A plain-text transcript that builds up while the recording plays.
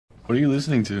What are you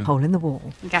listening to? Hole in the Wall.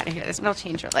 You gotta hear this. It'll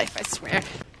change your life, I swear.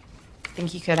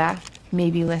 Think you could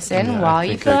maybe listen while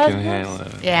you cook? I can handle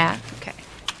it. Yeah? Okay.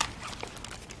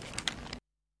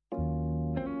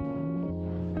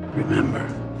 Remember,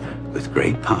 with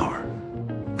great power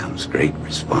comes great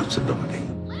responsibility.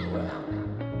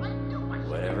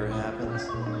 Whatever happens,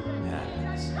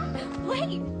 happens.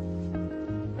 Wait!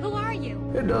 Who are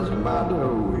you? It doesn't matter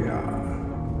who we are.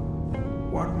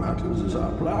 What matters is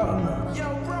our plan.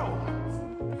 Yo, bro!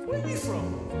 Where you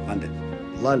from?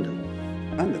 London.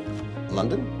 London.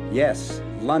 London? Yes,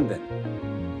 London.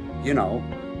 You know,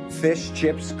 fish,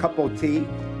 chips, cup of tea,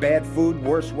 bad food,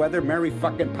 worse weather, Mary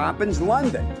fucking Poppins,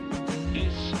 London.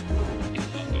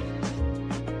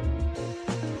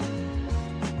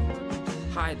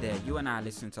 Hi there, you are now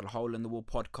listening to the Hole in the Wall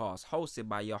podcast, hosted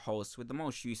by your hosts with the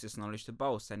most useless knowledge to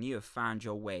boast, and you have found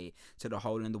your way to the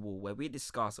Hole in the Wall, where we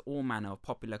discuss all manner of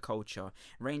popular culture,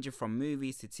 ranging from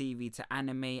movies to TV to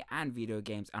anime and video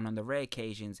games, and on the rare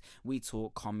occasions, we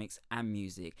talk comics and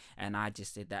music, and I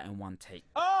just did that in one take.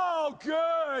 Oh,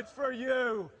 good for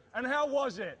you! And how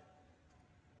was it?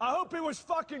 I hope it was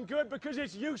fucking good, because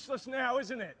it's useless now,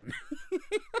 isn't it?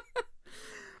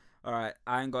 Alright,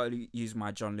 I ain't got to use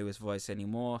my John Lewis voice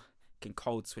anymore. Can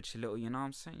code switch a little, you know what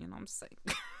I'm saying?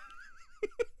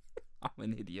 I'm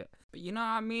an idiot. But you know what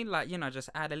I mean? Like,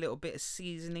 just add a little bit of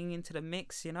seasoning into the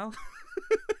mix, Because,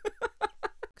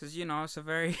 it's a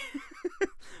very,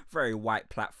 very white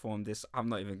platform, this. I'm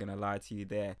not even going to lie to you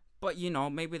there. But,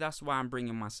 maybe that's why I'm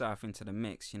bringing myself into the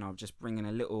mix, just bringing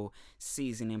a little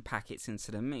seasoning packets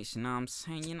into the mix, you know what I'm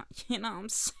saying? You know what I'm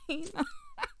saying?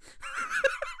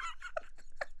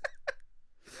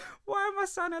 Why am I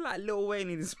sounding like Lil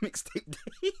Wayne in his mixtape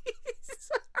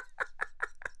days?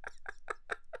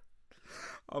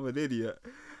 I'm an idiot.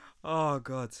 Oh,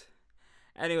 God.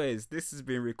 Anyways, this has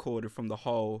been recorded from the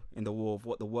Hole in the Wall of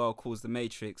what the world calls The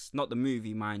Matrix. Not the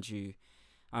movie, mind you.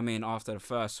 I mean, after the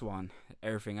first one,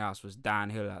 everything else was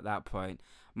downhill at that point.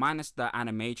 Minus the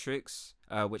Animatrix,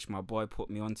 which my boy put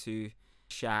me onto,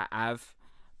 Shah Av.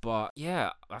 But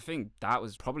yeah, I think that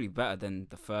was probably better than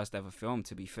the first ever film,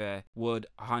 to be fair. Would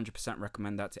 100%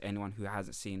 recommend that to anyone who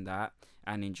hasn't seen that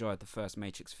and enjoyed the first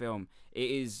Matrix film. It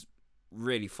is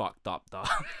really fucked up, though.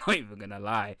 I'm not even gonna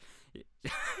lie.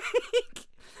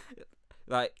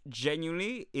 Like,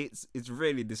 genuinely, it's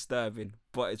really disturbing,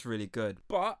 but it's really good.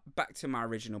 But back to my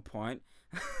original point.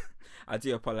 I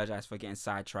do apologize for getting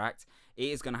sidetracked.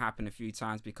 It is going to happen a few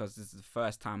times because this is the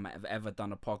first time I've ever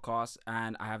done a podcast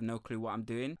and I have no clue what I'm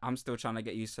doing. I'm still trying to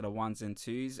get used to the ones and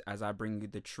twos as I bring you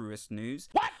the truest news.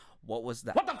 What was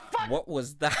that? What the fuck? What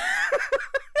was that?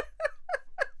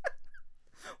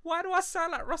 Why do I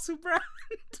sound like Russell Brand?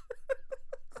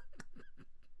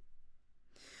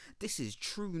 This is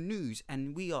true news,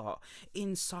 and we are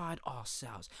inside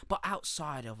ourselves, but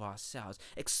outside of ourselves,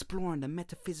 exploring the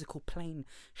metaphysical plane.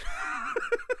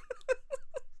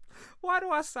 Why do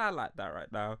I sound like that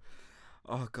right now?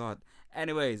 Oh, God.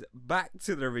 Anyways, back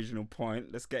to the original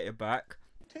point. Let's get it back.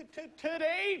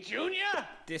 Today, Junior?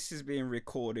 This is being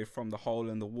recorded from the Hole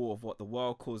in the Wall of what the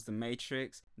world calls The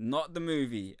Matrix. Not the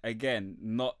movie. Again,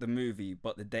 not the movie,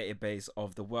 but the database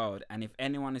of the world. And if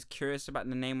anyone is curious about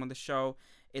the name of the show,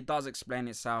 it does explain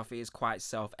itself. It is quite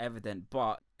self-evident.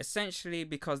 But essentially,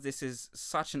 because this is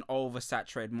such an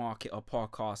oversaturated market of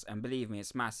podcasts, and believe me,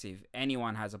 it's massive.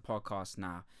 Anyone has a podcast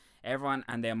now. Everyone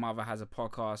and their mother has a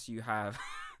podcast. You have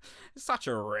such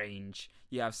a range.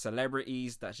 You have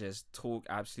celebrities that just talk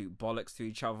absolute bollocks to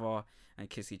each other and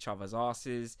kiss each other's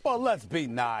asses. Well, let's be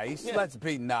nice. Yeah. Let's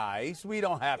be nice. We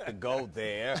don't have to go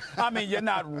there. I mean, you're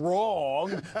not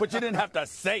wrong, but you didn't have to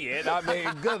say it. I mean,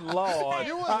 good Lord.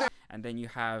 And then you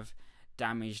have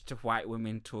damaged white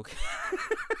women talking,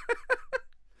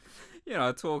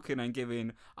 talking and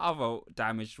giving other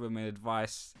damaged women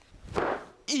advice.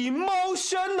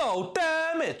 Emotional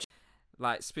damage.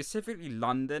 Like, specifically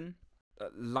London.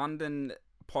 London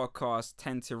podcasts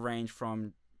tend to range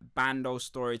from bando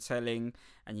storytelling,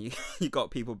 and you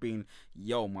got people being,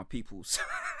 yo, my peoples.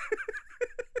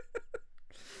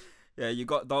 Yeah, you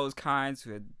got those kinds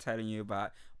who are telling you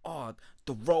about, oh,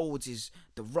 the roads is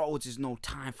no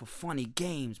time for funny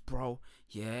games, bro.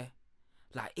 Yeah,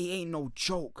 like, it ain't no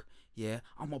joke. Yeah,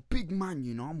 I'm a big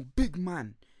man, I'm a big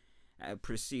man.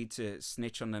 Proceed to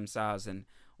snitch on themselves and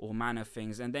all manner of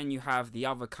things. And then you have the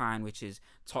other kind, which is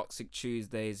Toxic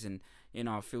Tuesdays, and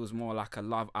it feels more like a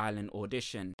Love Island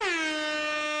audition.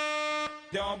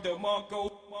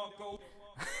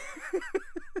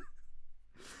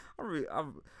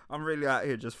 I'm really out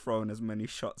here just throwing as many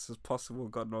shots as possible,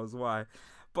 God knows why.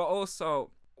 But also,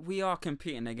 we are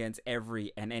competing against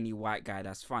every and any white guy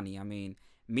that's funny. I mean,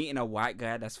 meeting a white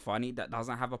guy that's funny that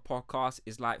doesn't have a podcast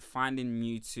is like finding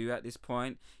Mewtwo at this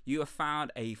point. You have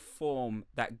found a form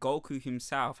that Goku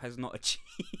himself has not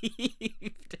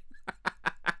achieved.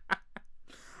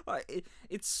 Like,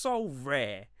 it's so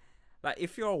rare. Like,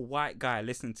 if you're a white guy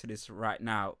listening to this right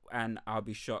now, and I'll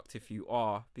be shocked if you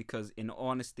are, because in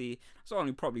honesty, there's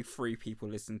only probably 3 people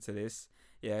listening to this.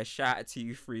 Yeah, shout out to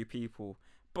you 3 people.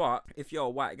 But if you're a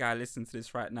white guy listening to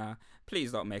this right now,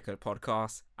 please don't make a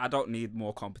podcast. I don't need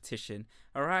more competition,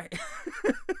 alright?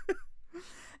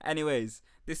 Anyways,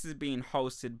 this is being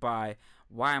hosted by,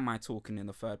 why am I talking in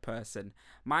the third person?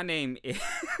 My name is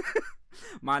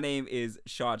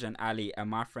Shahjan Ali, and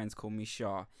my friends call me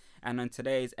Shah. And on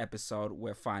today's episode,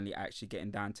 we're finally actually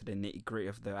getting down to the nitty gritty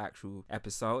of the actual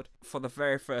episode. For the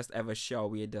very first ever show,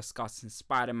 we are discussing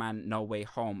Spider-Man No Way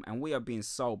Home, and we are being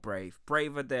so brave.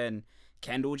 Braver than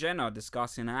Kendall Jenner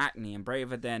discussing her acne, and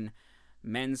braver than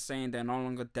men saying they're no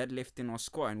longer deadlifting or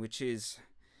squatting, which is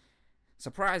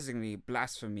surprisingly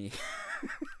blasphemy.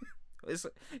 It's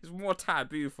more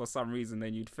taboo for some reason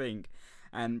than you'd think.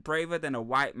 And braver than a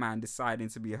white man deciding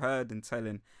to be heard and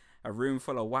telling a room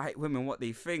full of white women what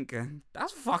they think. And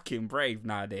that's fucking brave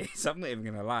nowadays. I'm not even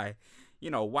gonna lie. You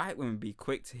know, white women be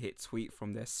quick to hit tweet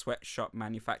from their sweatshop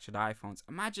manufactured iPhones.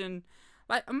 Imagine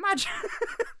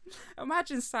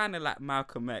imagine sounding like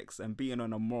Malcolm X and being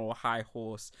on a moral high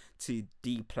horse to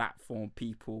deplatform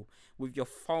people with your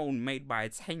phone made by a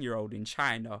 10-year-old in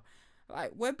China.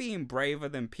 Like, we're being braver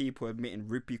than people admitting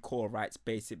Rupi Kaur writes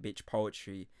basic bitch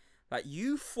poetry. Like,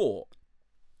 you thought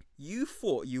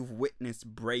you've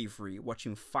witnessed bravery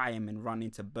watching firemen run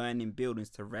into burning buildings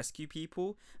to rescue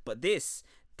people, but this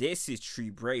is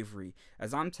true bravery,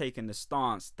 as I'm taking the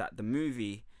stance that the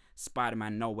movie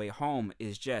Spider-Man No Way Home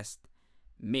is just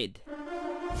mid.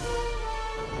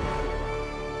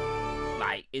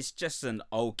 Like, it's just an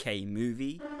okay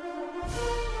movie.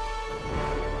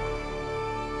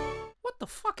 What the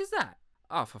fuck is that?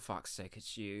 Oh, for fuck's sake,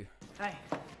 it's you. Hi,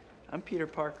 I'm Peter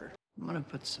Parker. I'm gonna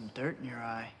put some dirt in your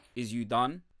eye. Is you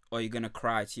done? Or are you gonna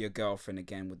cry to your girlfriend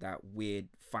again with that weird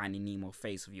Finding Nemo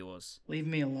face of yours? Leave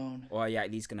me alone. Or are you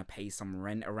at least gonna pay some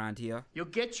rent around here? You'll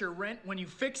get your rent when you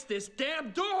fix this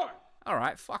damn door!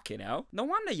 Alright, fucking hell. No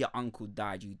wonder your uncle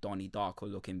died, you Donnie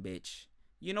Darko looking bitch.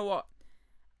 You know what?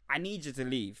 I need you to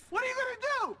leave. What are you gonna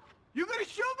do? You gonna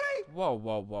shoot me?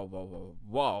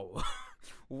 Whoa.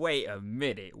 Wait a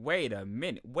minute.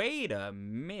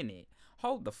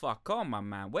 Hold the fuck on, my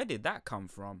man. Where did that come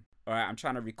from? Alright, I'm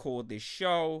trying to record this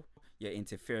show. You're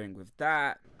interfering with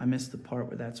that. I missed the part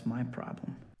where that's my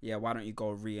problem. Yeah, why don't you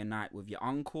go reunite with your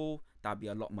uncle? That'd be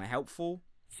a lot more helpful.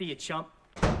 See you, chump.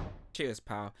 Cheers,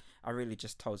 pal. I really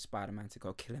just told Spider-Man to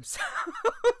go kill himself.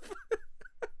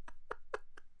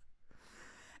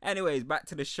 Anyways, back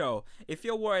to the show. If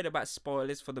you're worried about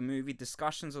spoilers for the movie,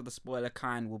 discussions of the spoiler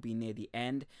kind will be near the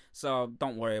end, so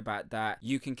don't worry about that.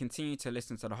 You can continue to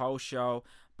listen to the whole show,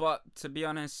 but to be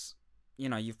honest, you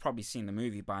know, you've probably seen the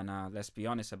movie by now, let's be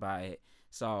honest about it.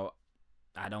 So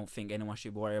I don't think anyone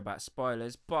should worry about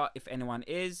spoilers, but if anyone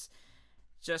is,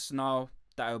 just know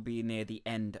that it'll be near the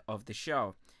end of the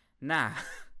show. Now,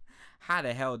 how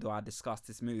the hell do I discuss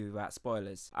this movie without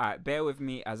spoilers? Alright, bear with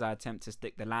me as I attempt to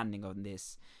stick the landing on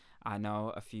this. I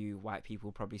know a few white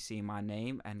people probably see my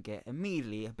name and get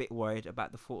immediately a bit worried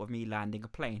about the thought of me landing a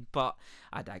plane, but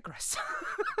I digress.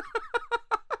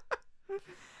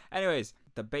 Anyways,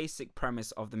 the basic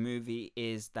premise of the movie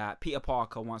is that Peter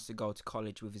Parker wants to go to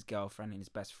college with his girlfriend and his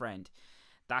best friend.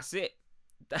 That's it.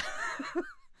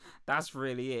 That's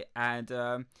really it. And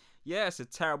yeah, it's a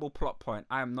terrible plot point.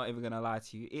 I am not even gonna lie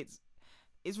to you.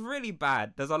 It's really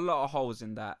bad. There's a lot of holes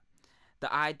in that.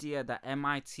 The idea that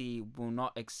MIT will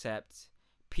not accept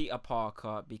Peter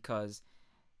Parker because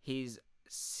his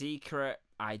secret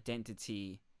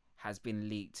identity has been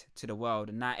leaked to the world,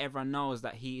 and now everyone knows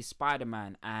that he is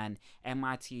Spider-Man, and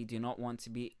MIT do not want to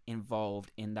be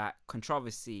involved in that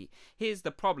controversy. Here's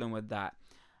the problem with that.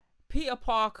 Peter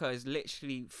Parker is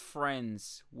literally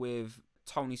friends with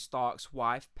Tony Stark's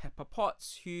wife, Pepper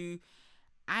Potts, who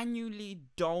annually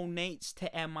donates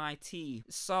to MIT.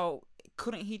 So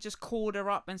couldn't he just called her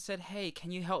up and said, hey,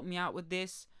 can you help me out with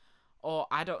this? Or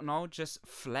I don't know, just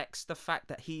flex the fact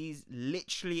that he's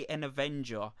literally an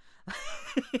Avenger.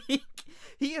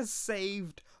 He has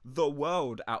saved the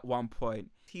world at one point.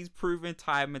 He's proven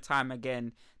time and time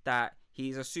again that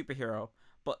he's a superhero.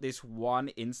 But this one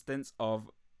instance of,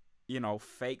 you know,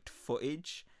 faked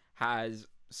footage has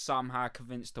somehow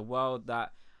convinced the world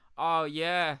that, oh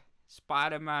yeah,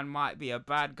 Spider-Man might be a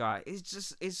bad guy.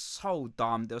 It's so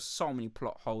dumb. There's so many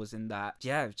plot holes in that.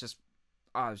 Yeah,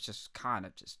 I was just kind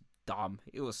of just dumb.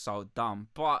 It was so dumb.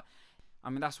 But I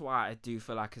mean, that's why I do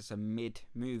feel like it's a mid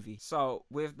movie. So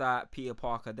with that, Peter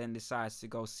Parker then decides to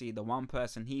go see the one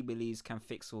person he believes can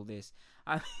fix all this.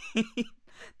 I mean,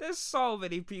 there's so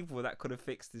many people that could have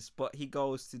fixed this, but he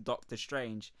goes to Doctor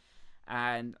Strange,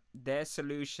 and their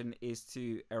solution is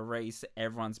to erase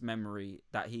everyone's memory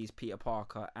that he's Peter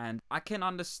Parker. And I can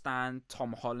understand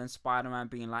Tom Holland Spider-Man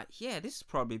being like, yeah, this would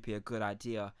probably be a good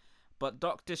idea, but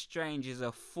Doctor Strange is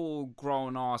a full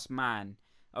grown ass man.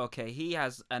 Okay, he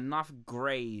has enough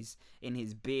greys in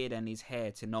his beard and his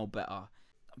hair to know better.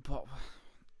 But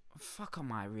fuck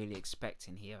am I really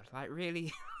expecting here? Like,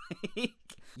 really?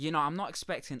 You know, I'm not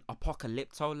expecting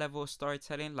apocalypto level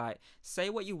storytelling. Like, say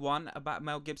what you want about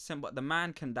Mel Gibson, but the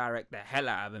man can direct the hell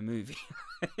out of a movie.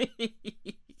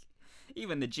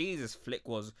 Even the Jesus flick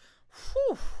was,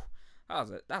 whew,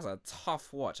 that's a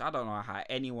tough watch. I don't know how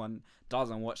anyone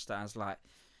doesn't watch that and is like,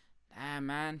 damn,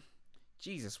 man,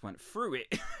 Jesus went through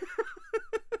it.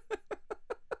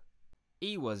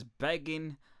 He was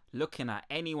begging, looking at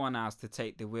anyone else to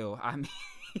take the wheel. I mean,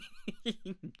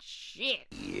 shit.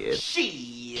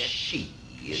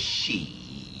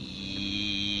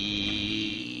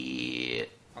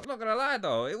 I'm not gonna lie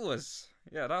though, that was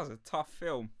a tough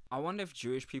film. I wonder if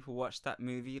Jewish people watch that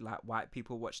movie like white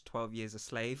people watch 12 Years a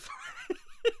Slave.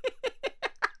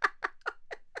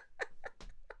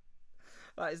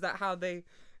 Like, is that how they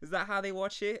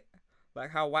watch it? Like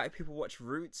how white people watch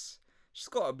Roots? It's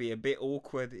gotta be a bit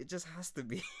awkward. It just has to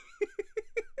be.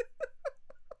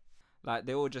 Like,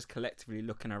 they're all just collectively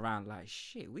looking around like,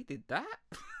 shit, we did that?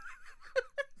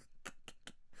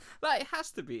 Like, it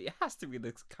has to be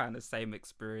the kind of same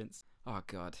experience. Oh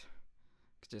god,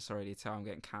 I can just already tell I'm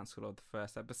getting cancelled on the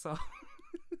first episode.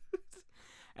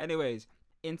 Anyways,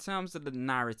 in terms of the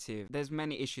narrative, there's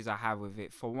many issues I have with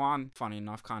it. For one, funny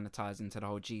enough, kind of ties into the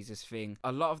whole Jesus thing.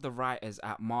 A lot of the writers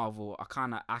at Marvel are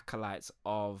kind of acolytes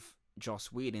of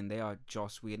Joss Whedon. They are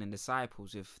Joss Whedon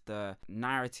disciples with the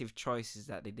narrative choices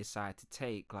that they decide to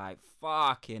take. Like,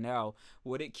 fucking hell,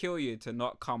 would it kill you to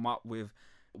not come up with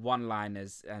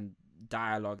one-liners and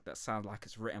dialogue that sounds like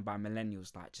it's written by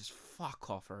millennials? Like, just fuck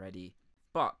off already.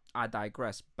 But I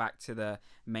digress. Back to the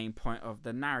main point of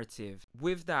the narrative.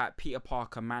 With that, Peter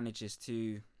Parker manages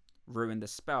to ruin the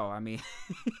spell. I mean,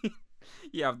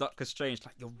 you have Doctor Strange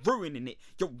like, you're ruining it.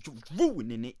 You're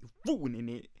ruining it. You're ruining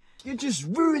it. You're just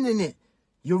ruining it.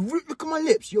 Look at my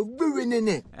lips. You're ruining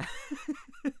it.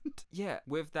 Yeah,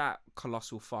 with that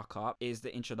colossal fuck up is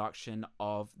the introduction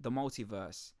of the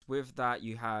multiverse. With that,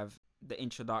 you have the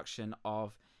introduction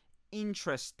of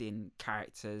interesting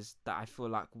characters that I feel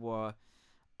like were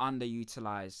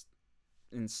underutilized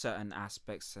in certain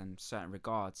aspects and certain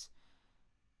regards.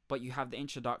 But you have the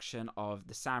introduction of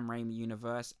the Sam Raimi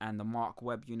universe and the Mark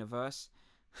Webb universe.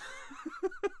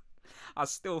 I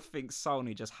still think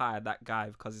Sony just hired that guy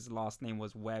because his last name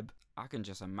was Webb. I can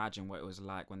just imagine what it was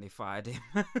like when they fired him.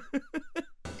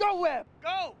 Go, Webb!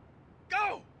 Go!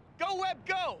 Go! Go, Webb,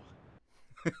 go!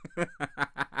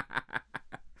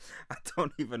 I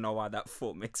don't even know why that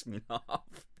thought makes me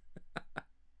laugh.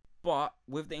 But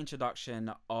with the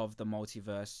introduction of the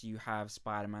multiverse, you have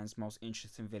Spider-Man's most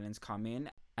interesting villains come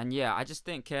in. And yeah, I just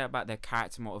didn't care about their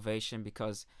character motivation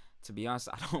because, to be honest,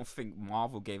 I don't think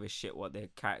Marvel gave a shit what their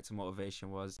character motivation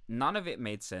was. None of it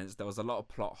made sense. There was a lot of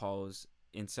plot holes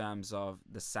in terms of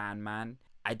the Sandman.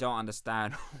 I don't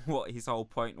understand what his whole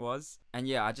point was. And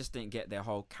yeah, I just didn't get their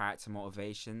whole character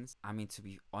motivations. I mean, to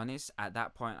be honest, at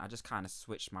that point, I just kind of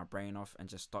switched my brain off and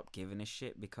just stopped giving a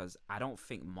shit because I don't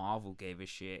think Marvel gave a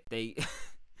shit. They,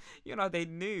 you know, they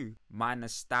knew my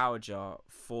nostalgia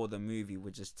for the movie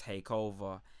would just take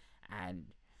over and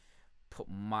put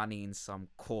money in some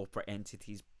corporate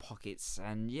entity's pockets.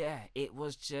 And yeah, it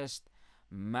was just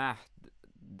meh.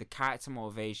 The character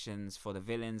motivations for the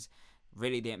villains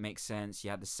really didn't make sense. You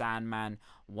had the Sandman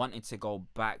wanting to go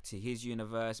back to his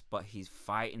universe, but he's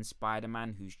fighting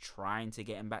Spider-Man who's trying to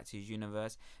get him back to his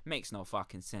universe. Makes no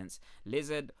fucking sense.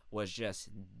 Lizard was just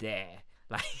there.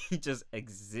 Like, he just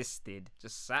existed.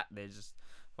 Just sat there, just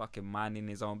fucking minding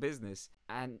his own business.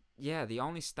 And yeah, the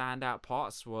only standout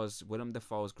parts was Willem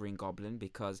Dafoe's Green Goblin,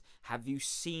 because have you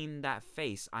seen that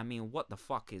face? I mean, what the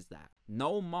fuck is that?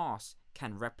 No mask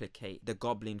can replicate the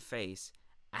Goblin face.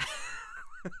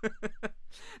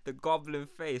 The Goblin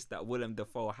face that Willem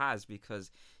Dafoe has,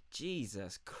 because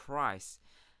Jesus Christ,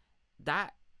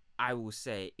 that I will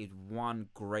say is one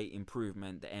great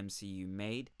improvement the MCU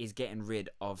made, is getting rid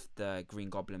of the Green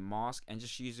Goblin mask and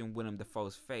just using Willem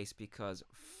Dafoe's face, because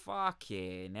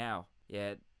fucking hell,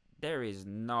 yeah, there is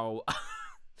no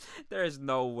there is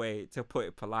no way to put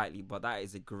it politely, but that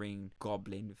is a Green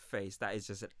Goblin face. That is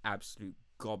just an absolute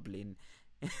goblin.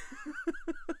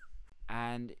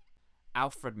 And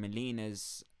Alfred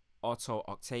Molina's Otto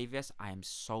Octavius. I am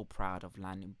so proud of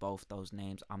landing both those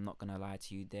names. I'm not gonna lie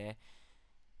to you there.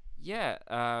 Yeah,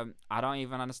 I don't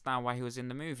even understand why he was in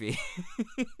the movie.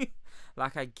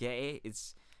 Like, I get it.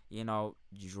 It's, you know,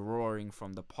 drawing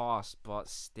from the past, but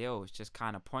still, it's just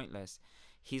kind of pointless.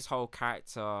 His whole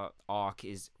character arc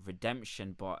is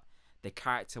redemption, but the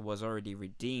character was already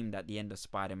redeemed at the end of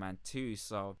Spider-Man 2,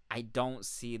 so I don't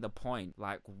see the point.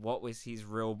 Like, what was his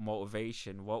real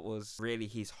motivation? What was really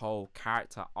his whole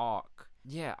character arc?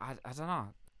 Yeah, I don't know.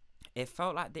 It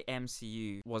felt like the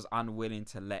MCU was unwilling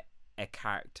to let a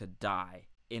character die,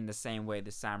 in the same way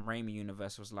the Sam Raimi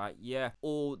universe was like, yeah,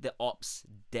 all the ops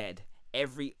dead,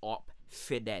 every op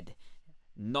dead,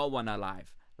 no one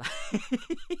alive.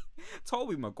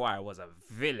 Tobey Maguire was a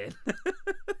villain.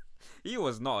 He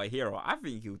was not a hero. I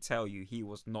think he'll tell you he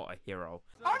was not a hero.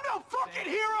 I'm no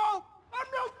fucking hero! I'm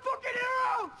no fucking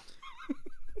hero!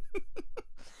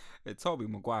 And Tobey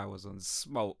Maguire was on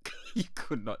smoke. You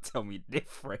could not tell me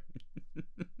different.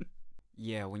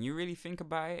 Yeah, when you really think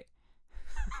about it,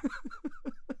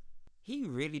 he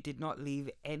really did not leave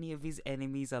any of his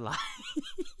enemies alive.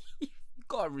 You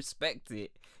gotta respect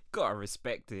it. Gotta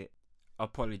respect it.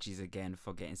 Apologies again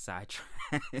for getting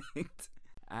sidetracked.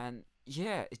 And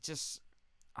yeah, it just,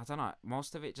 I don't know,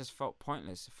 most of it just felt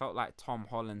pointless. It felt like Tom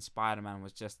Holland's Spider-Man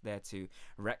was just there to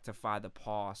rectify the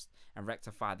past and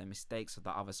rectify the mistakes of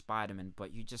the other Spider-Man,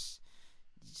 but you just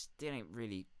didn't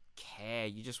really care.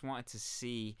 You just wanted to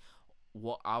see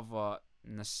what other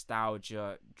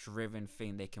nostalgia driven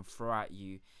thing they can throw at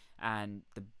you. And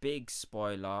the big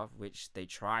spoiler, which they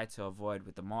try to avoid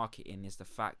with the marketing, is the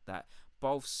fact that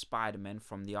both Spider-Men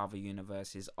from the other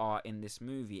universes are in this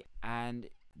movie. And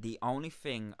the only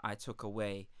thing I took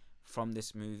away from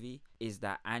this movie is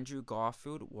that Andrew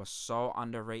Garfield was so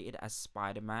underrated as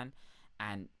Spider-Man,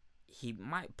 and he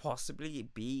might possibly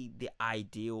be the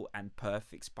ideal and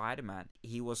perfect Spider-Man.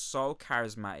 He was so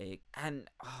charismatic, and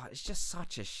it's just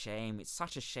such a shame. It's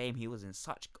such a shame he was in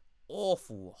such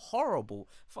awful, horrible,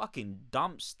 fucking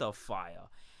dumpster fire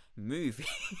movie.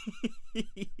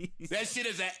 That shit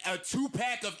is a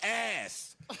 2-pack of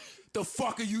ass. The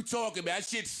fuck are you talking about? That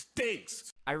shit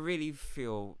stinks. I really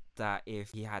feel that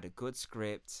if he had a good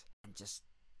script and just,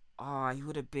 he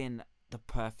would have been the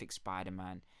perfect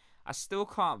Spider-Man. I still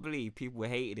can't believe people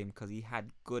hated him because he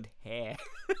had good hair.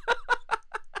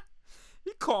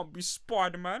 He can't be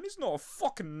Spider-Man. He's not a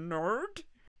fucking nerd.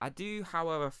 I do,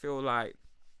 however, feel like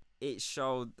it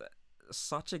showed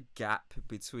such a gap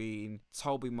between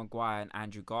Tobey Maguire and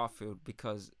Andrew Garfield,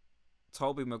 because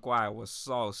Tobey Maguire was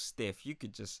so stiff.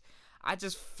 I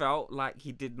just felt like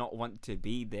he did not want to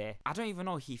be there. I don't even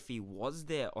know if he was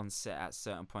there on set at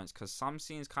certain points, because some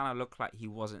scenes kind of look like he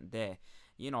wasn't there.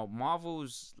 You know,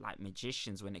 Marvel's like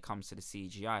magicians when it comes to the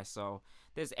CGI, so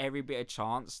there's every bit of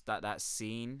chance that that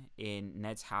scene in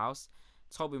Ned's house,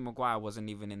 Tobey Maguire wasn't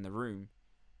even in the room.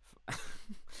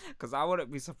 Because I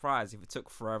wouldn't be surprised if it took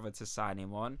forever to sign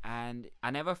him on. And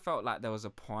I never felt like there was a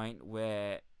point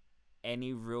where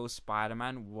any real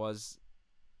Spider-Man was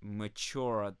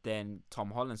maturer than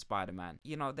Tom Holland's Spider-Man.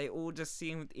 You know, they all just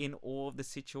seemed in awe of the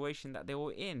situation that they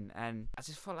were in, and I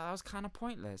just felt like that was kind of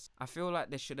pointless. I feel like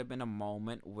there should have been a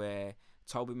moment where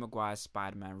Tobey Maguire's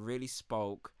Spider-Man really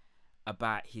spoke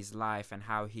about his life and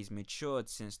how he's matured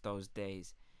since those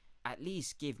days. At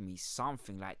least give me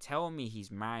something. Like, tell me he's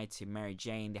married to Mary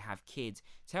Jane, they have kids.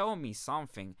 Tell me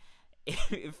something.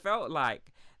 It felt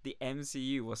like the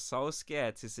MCU was so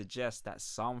scared to suggest that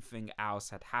something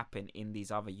else had happened in these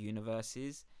other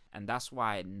universes, and that's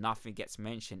why nothing gets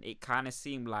mentioned. It kind of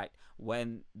seemed like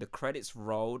when the credits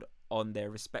rolled on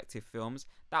their respective films,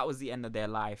 that was the end of their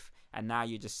life, and now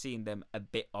you're just seeing them a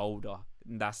bit older,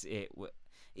 and that's it.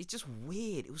 It's just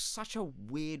weird. It was such a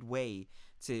weird way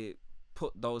to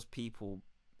put those people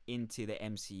into the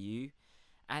MCU,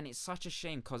 and it's such a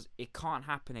shame because it can't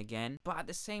happen again. But at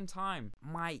the same time,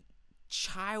 my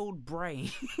child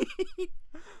brain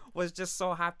was just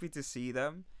so happy to see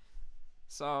them.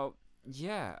 So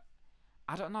yeah,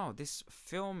 I don't know, this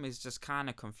film is just kind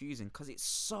of confusing because it's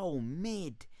so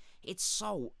mid, it's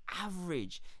so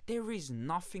average. There is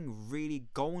nothing really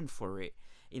going for it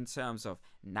in terms of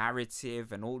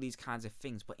narrative and all these kinds of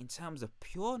things, but in terms of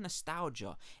pure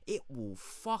nostalgia, it will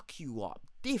fuck you up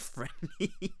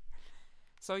differently.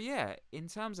 So yeah, in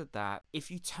terms of that,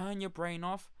 if you turn your brain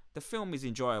off, the film is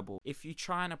enjoyable. If you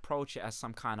try and approach it as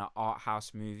some kind of art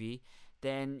house movie,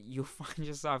 then you'll find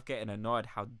yourself getting annoyed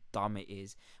how dumb it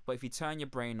is. But if you turn your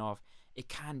brain off, it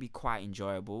can be quite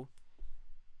enjoyable.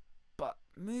 But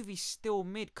movie's still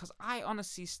mid, because I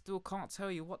honestly still can't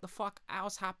tell you what the fuck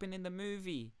else happened in the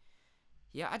movie.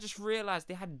 Yeah, I just realized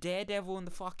they had Daredevil in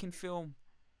the fucking film.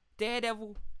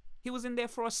 Daredevil. He was in there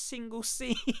for a single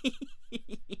scene.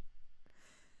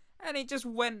 And it just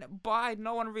went by.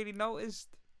 No one really noticed.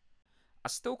 I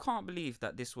still can't believe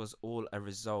that this was all a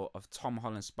result of Tom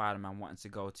Holland's Spider-Man wanting to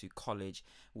go to college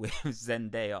with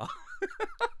Zendaya.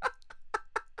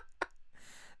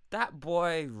 That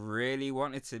boy really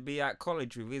wanted to be at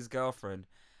college with his girlfriend.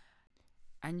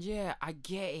 And yeah, I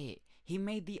get it. He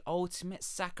made the ultimate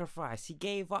sacrifice. He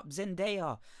gave up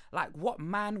Zendaya. Like, what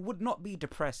man would not be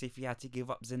depressed if he had to give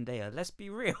up Zendaya? Let's be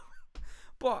real.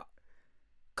 But,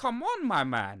 come on, my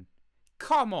man.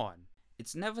 Come on.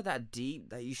 It's never that deep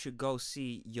that you should go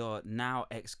see your now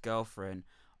ex-girlfriend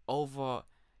over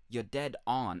your dead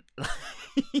aunt.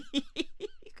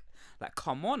 Like,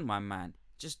 come on, my man.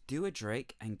 Just do a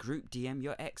Drake and group DM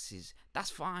your exes. That's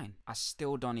fine. I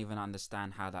still don't even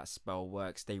understand how that spell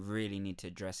works. They really need to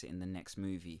address it in the next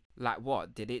movie. Like,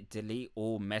 what? Did it delete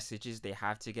all messages they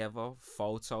have together?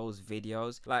 Photos,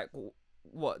 videos? Like,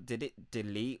 what? Did it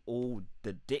delete all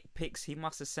the dick pics he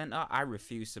must have sent her? I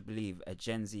refuse to believe a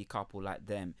Gen Z couple like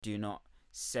them do not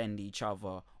send each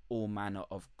other all manner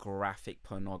of graphic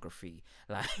pornography.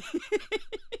 Like...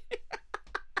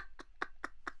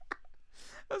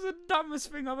 That's the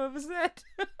dumbest thing I've ever said.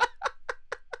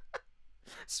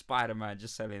 Spider-Man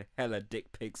just selling hella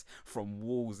dick pics from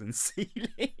walls and ceilings.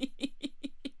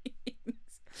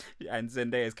 And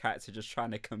Zendaya's character just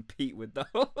trying to compete with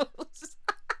those.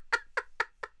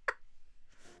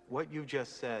 What you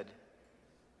just said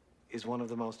is one of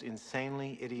the most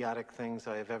insanely idiotic things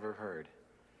I have ever heard.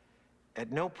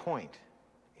 At no point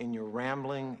in your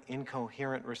rambling,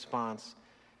 incoherent response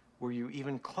were you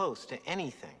even close to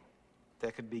anything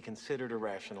that could be considered a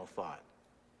rational thought.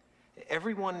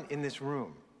 Everyone in this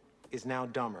room is now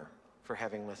dumber for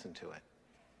having listened to it.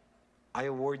 I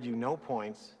award you no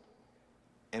points,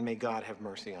 and may God have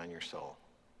mercy on your soul.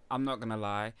 I'm not gonna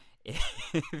lie,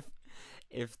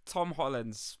 if Tom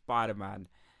Holland's Spider-Man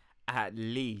at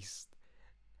least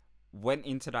went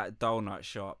into that donut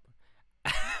shop,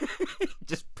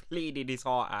 just pleaded his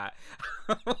heart out,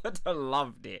 I would have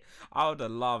loved it. I would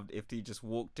have loved if he just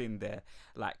walked in there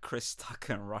like Chris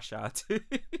Tucker and Rush Hour 2.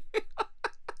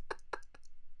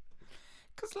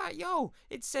 Cause like, yo,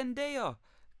 it's Zendaya.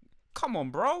 Come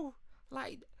on, bro.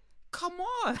 Like, come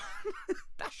on.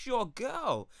 That's your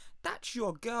girl. That's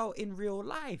your girl in real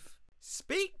life.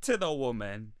 Speak to the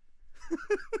woman.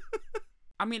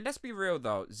 I mean, let's be real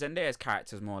though. Zendaya's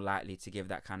character is more likely to give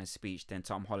that kind of speech than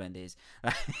Tom Holland is.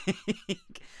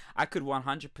 I could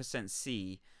 100%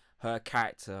 see her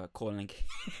character calling him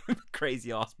a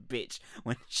crazy ass bitch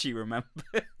when she remembers.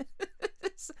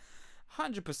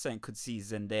 100% could see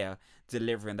Zendaya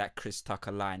delivering that Chris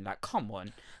Tucker line. Like, come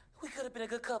on. We could have been a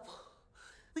good couple.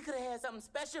 We could have had something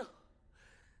special.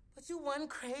 But you one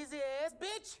crazy ass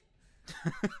bitch.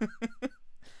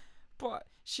 But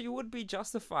she would be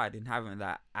justified in having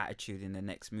that attitude in the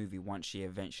next movie once she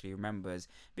eventually remembers.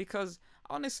 Because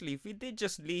honestly, if we did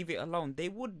just leave it alone, they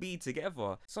would be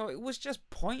together. So it was just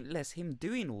pointless him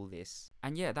doing all this.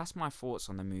 And yeah, that's my thoughts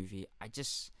on the movie. I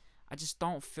just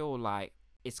don't feel like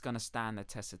it's gonna stand the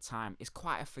test of time. It's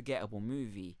quite a forgettable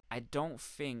movie. I don't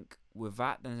think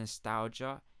without the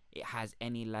nostalgia, it has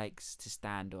any legs to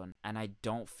stand on. And I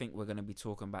don't think we're gonna be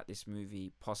talking about this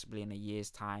movie possibly in a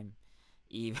year's time.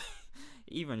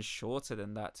 Even shorter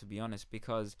than that, to be honest,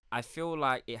 because I feel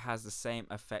like it has the same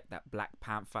effect that Black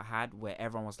Panther had, where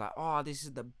everyone was like, oh, this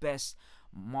is the best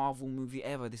Marvel movie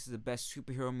ever, this is the best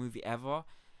superhero movie ever,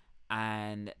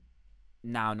 and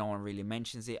now no one really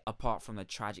mentions it apart from the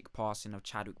tragic passing of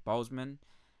Chadwick Boseman.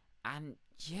 And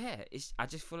yeah, I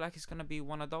just feel like it's gonna be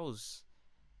one of those.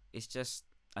 It's just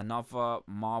another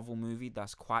Marvel movie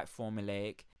that's quite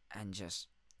formulaic and just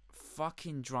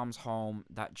fucking drums home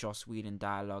that Joss Whedon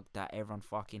dialogue that everyone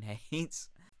fucking hates.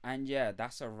 And yeah,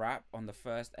 that's a wrap on the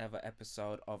first ever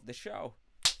episode of the show.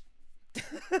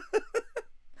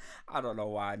 I don't know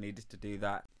why I needed to do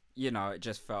that. You know, it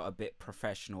just felt a bit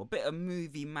professional. A bit of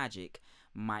movie magic.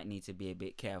 Might need to be a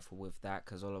bit careful with that,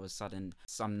 because all of a sudden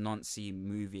some Nancy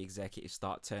movie executives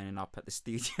start turning up at the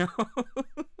studio.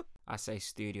 I say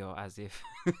studio as if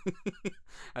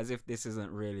this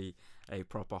isn't really a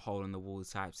proper hole in the wall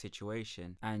type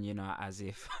situation, and you know, as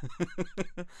if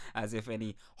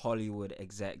any Hollywood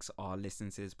execs are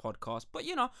listening to this podcast. But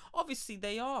you know, obviously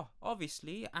they are,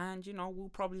 obviously, and you know, we'll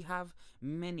probably have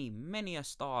many a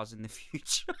stars in the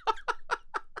future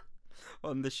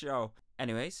on the show.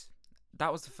 Anyways,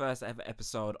 that was the first ever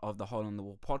episode of the Hole in the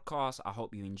Wall podcast. I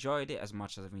hope you enjoyed it as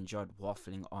much as I've enjoyed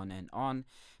waffling on and on.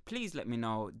 Please let me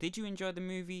know, did you enjoy the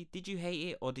movie? Did you hate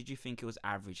it? Or did you think it was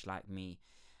average like me?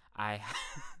 I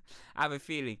have a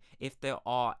feeling if there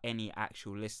are any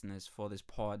actual listeners for this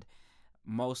pod,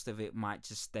 most of it might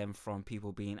just stem from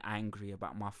people being angry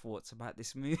about my thoughts about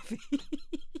this movie.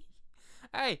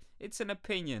 Hey, it's an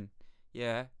opinion.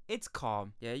 Yeah, it's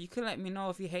calm. Yeah, you can let me know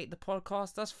if you hate the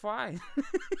podcast. That's fine.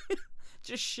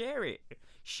 Just share it.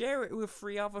 Share it with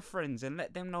 3 other friends and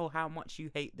let them know how much you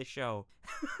hate the show.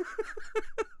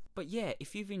 But yeah,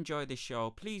 if you've enjoyed the show,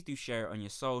 please do share it on your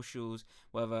socials,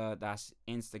 whether that's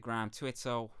Instagram,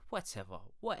 Twitter,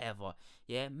 whatever.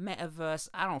 Yeah, Metaverse,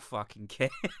 I don't fucking care.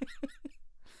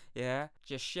 Yeah,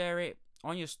 just share it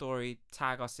on your story,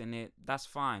 tag us in it, that's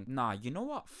fine. Nah, you know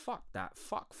what? Fuck that.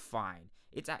 Fuck fine.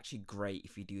 It's actually great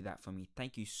if you do that for me.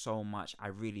 Thank you so much. I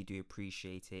really do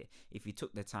appreciate it. If you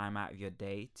took the time out of your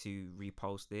day to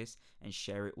repost this and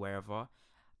share it wherever,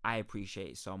 I appreciate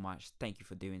it so much. Thank you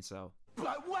for doing so.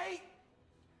 But wait,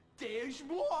 there's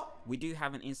more. We do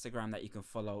have an Instagram that you can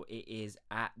follow. It is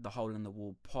at The Hole in the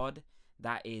Wall Pod.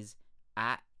 That is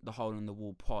at The Hole in the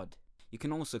Wall Pod. You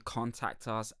can also contact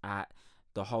us at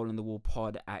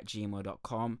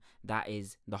theholeinthewallpod@gmail.com. That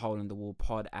is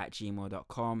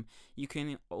theholeinthewallpod@gmail.com. You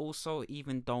can also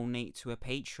even donate to a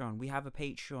Patreon. We have a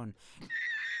Patreon.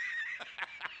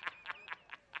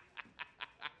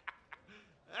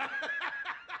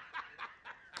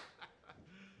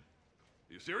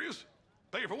 You serious?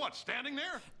 Thank you for what? Standing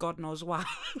there? God knows why.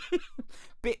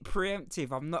 Bit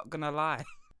preemptive, I'm not gonna lie.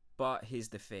 But here's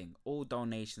the thing, all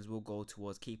donations will go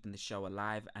towards keeping the show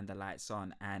alive and the lights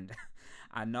on. And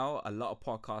I know a lot of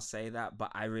podcasts say that,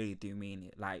 but I really do mean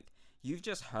it. Like, you've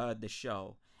just heard the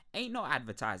show. Ain't no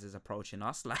advertisers approaching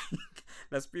us. Like,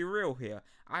 let's be real here.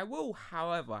 I will,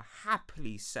 however,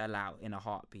 happily sell out in a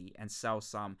heartbeat and sell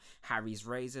some Harry's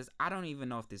razors. I don't even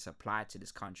know if this applied to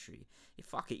this country. If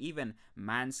fuck it, even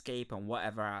Manscaped and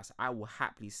whatever else, I will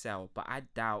happily sell. But I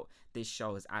doubt this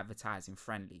show is advertising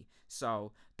friendly.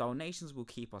 So donations will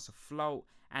keep us afloat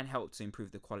and help to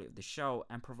improve the quality of the show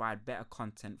and provide better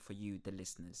content for you, the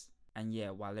listeners. And yeah,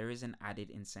 while there is an added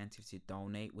incentive to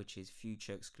donate, which is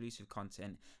future exclusive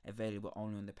content available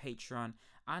only on the Patreon,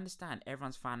 I understand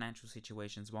everyone's financial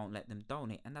situations won't let them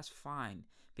donate, and that's fine,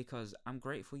 because I'm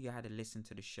grateful you had to listen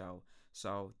to the show.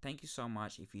 So thank you so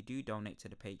much. If you do donate to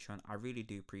the Patreon, I really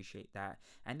do appreciate that.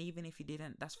 And even if you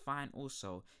didn't, that's fine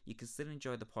also. You can still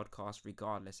enjoy the podcast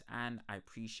regardless, and I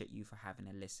appreciate you for having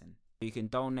a listen. You can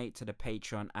donate to the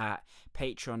Patreon at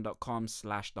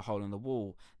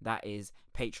patreon.com/theholeinthewall. That is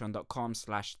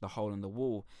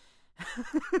patreon.com/theholeinthewall.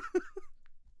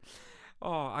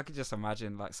 Oh, I could just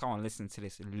imagine like someone listening to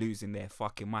this and losing their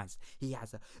fucking minds.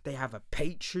 They have a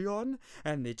Patreon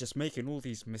and they're just making all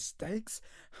these mistakes.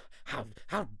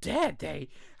 How dare they?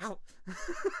 How?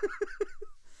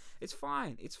 It's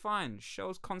fine.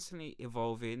 Show's constantly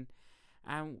evolving.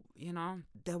 And, you know,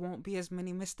 there won't be as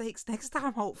many mistakes next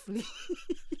time, hopefully.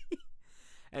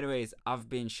 Anyways, I've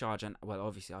been Sharjan. Well,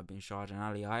 obviously, I've been Sharjan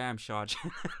Ali. I am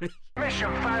Sharjan Ali.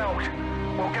 Mission failed.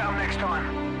 We'll get them next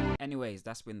time. Anyways,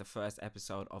 that's been the first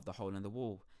episode of The Hole in the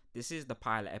Wall. This is the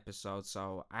pilot episode,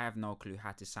 so I have no clue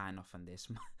how to sign off on this.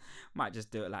 Might just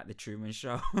do it like The Truman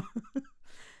Show.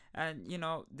 And, you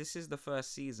know, this is the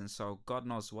first season, so God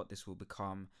knows what this will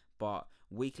become. But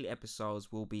weekly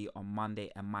episodes will be on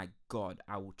Monday, and my God,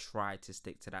 I will try to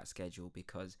stick to that schedule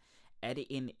because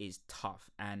editing is tough,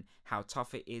 and how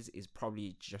tough it is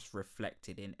probably just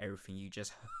reflected in everything you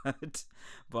just heard.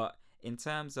 But in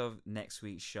terms of next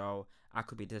week's show, I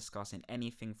could be discussing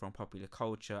anything from popular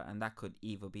culture, and that could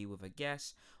either be with a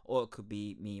guest or it could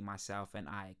be me, myself, and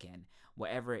I again.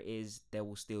 Whatever it is, there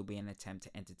will still be an attempt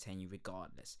to entertain you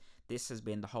regardless. This has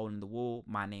been The Hole in the Wall.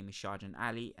 My name is Sharjan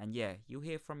Ali, and yeah, you'll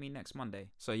hear from me next Monday.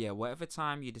 So yeah, whatever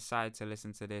time you decide to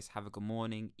listen to this, have a good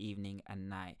morning, evening, and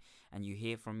night, and you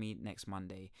hear from me next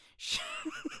Monday.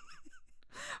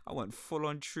 I went full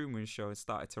on Truman Show and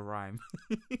started to rhyme.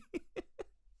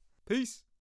 Peace.